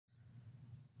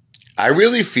I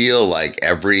really feel like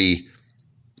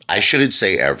I shouldn't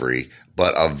say every,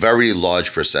 but a very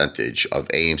large percentage of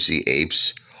AMC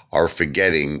apes are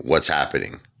forgetting what's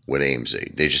happening with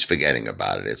AMC. They're just forgetting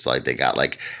about it. It's like they got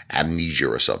like amnesia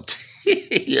or something.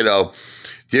 You know,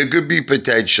 there could be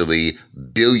potentially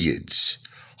billions,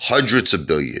 hundreds of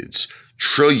billions,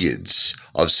 trillions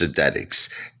of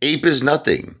synthetics. Ape is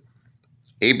nothing.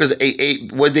 Ape is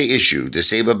ape. What they issue? The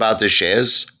same about the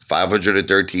shares,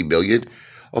 513 million.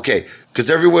 Okay, because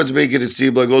everyone's making it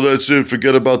seem like, oh, that's it.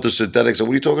 Forget about the synthetics. And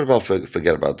what are you talking about?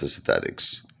 Forget about the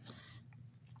synthetics.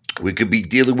 We could be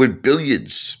dealing with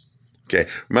billions. Okay,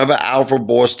 remember Al from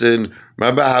Boston?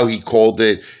 Remember how he called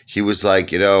it? He was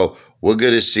like, we're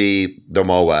going to see the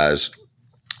MOASS.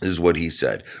 This is what he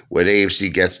said. When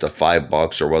AMC gets to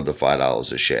 $5 or under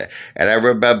 $5 a share. And I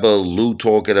remember Lou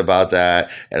talking about that.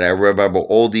 And I remember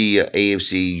all the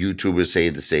AMC YouTubers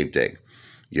saying the same thing.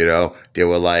 They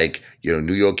were like,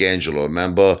 New York Angelo,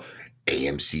 remember?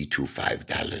 AMC to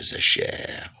 $5 a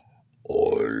share.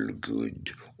 All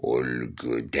good. All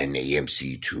good. Then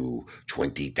AMC to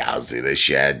 20,000 a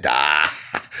share. Da.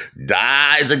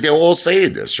 It's like they're all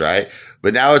saying this, right?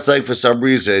 But now it's like for some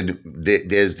reason,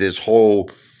 there's this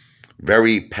whole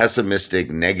very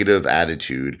pessimistic, negative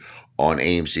attitude on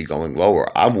AMC going lower.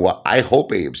 I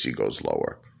hope AMC goes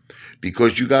lower.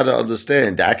 Because you got to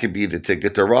understand, that could be the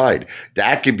ticket to ride.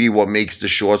 That could be what makes the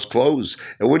shorts close.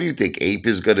 And what do you think? Ape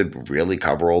is going to really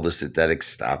cover all the synthetics?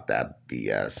 Stop that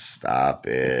BS. Stop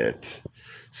it.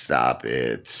 Stop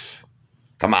it.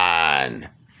 Come on.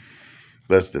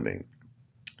 Listen to me.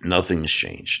 Nothing's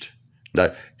changed.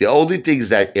 The only thing is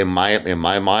that in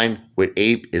my mind with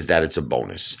Ape is that it's a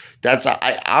bonus.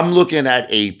 I'm looking at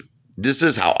Ape. This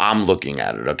is how I'm looking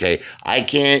at it, okay? I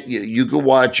can't, you can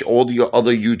watch all the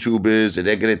other YouTubers and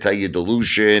they're going to tell you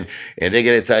dilution and they're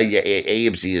going to tell you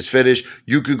AMC is finished.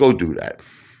 You could go do that.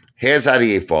 Here's how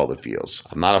the Apefather feels.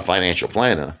 I'm not a financial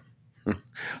planner.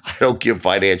 I don't give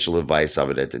financial advice.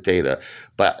 I'm an entertainer.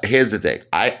 But here's the thing.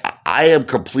 I am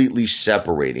completely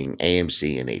separating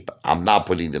AMC and Ape. I'm not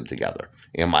putting them together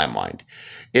in my mind.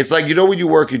 It's like, when you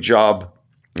work a job,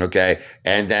 okay,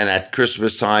 and then at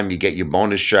Christmas time, you get your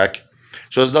bonus check.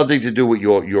 So it's nothing to do with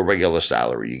your regular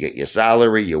salary. You get your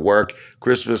salary, you work,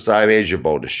 Christmas time, here's your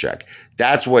bonus check.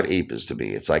 That's what Ape is to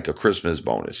me. It's like a Christmas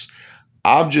bonus.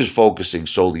 I'm just focusing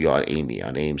solely on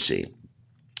AMC.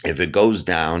 If it goes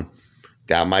down,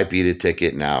 that might be the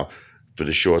ticket now for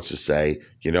the shorts to say,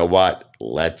 you know what,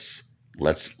 let's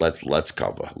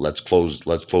cover. Let's close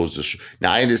the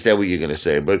Now, I understand what you're going to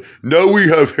say, but now we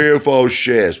have half our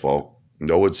shares. Well,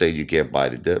 no one's saying you can't buy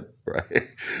the dip, right?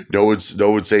 No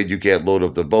one's saying you can't load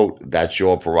up the boat. That's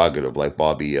your prerogative, like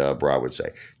Bobby Brown would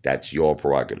say. That's your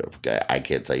prerogative, okay? I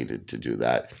can't tell you to do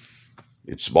that.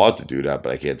 It's smart to do that,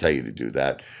 but I can't tell you to do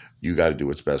that. You got to do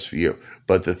what's best for you.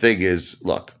 But the thing is,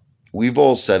 look, we've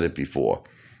all said it before.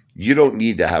 You don't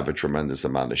need to have a tremendous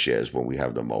amount of shares when we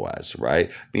have the MOASS, right?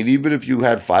 I mean, even if you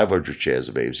had 500 shares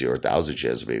of AMC or 1,000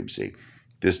 shares of AMC,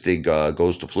 this thing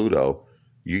goes to Pluto,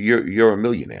 you're a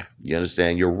millionaire. You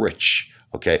understand? You're rich,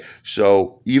 okay?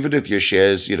 So even if your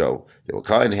shares, they were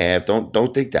cut in half,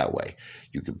 don't think that way.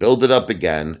 You can build it up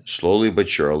again, slowly but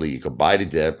surely. You can buy the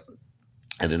dip.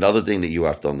 And another thing that you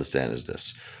have to understand is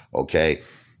this, okay?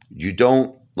 You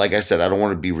don't, like I said, I don't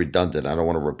want to be redundant. I don't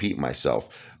want to repeat myself.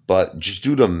 But just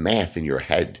do the math in your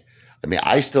head. I mean,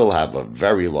 I still have a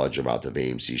very large amount of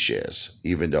AMC shares,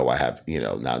 even though I have,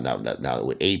 now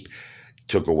with Ape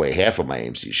took away half of my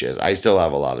AMC shares. I still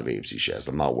have a lot of AMC shares.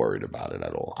 I'm not worried about it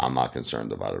at all. I'm not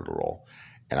concerned about it at all.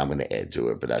 And I'm going to add to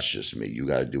it, but that's just me. You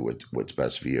got to do what's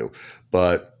best for you.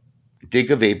 But think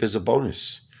of Ape as a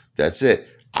bonus. That's it.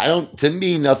 To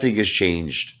me, nothing has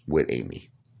changed with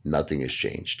Amy. Nothing has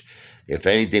changed. If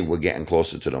anything, we're getting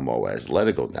closer to the MOASS. Let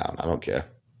it go down. I don't care.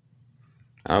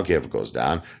 I don't care if it goes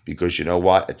down, because you know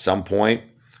what? At some point,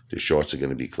 the shorts are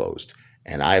going to be closed.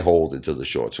 And I hold until the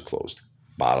shorts are closed.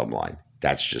 Bottom line.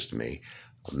 That's just me.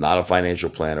 I'm not a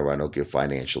financial planner. I don't give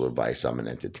financial advice. I'm an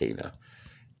entertainer.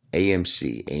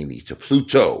 AMC, Amy to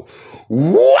Pluto.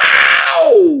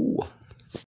 Wow!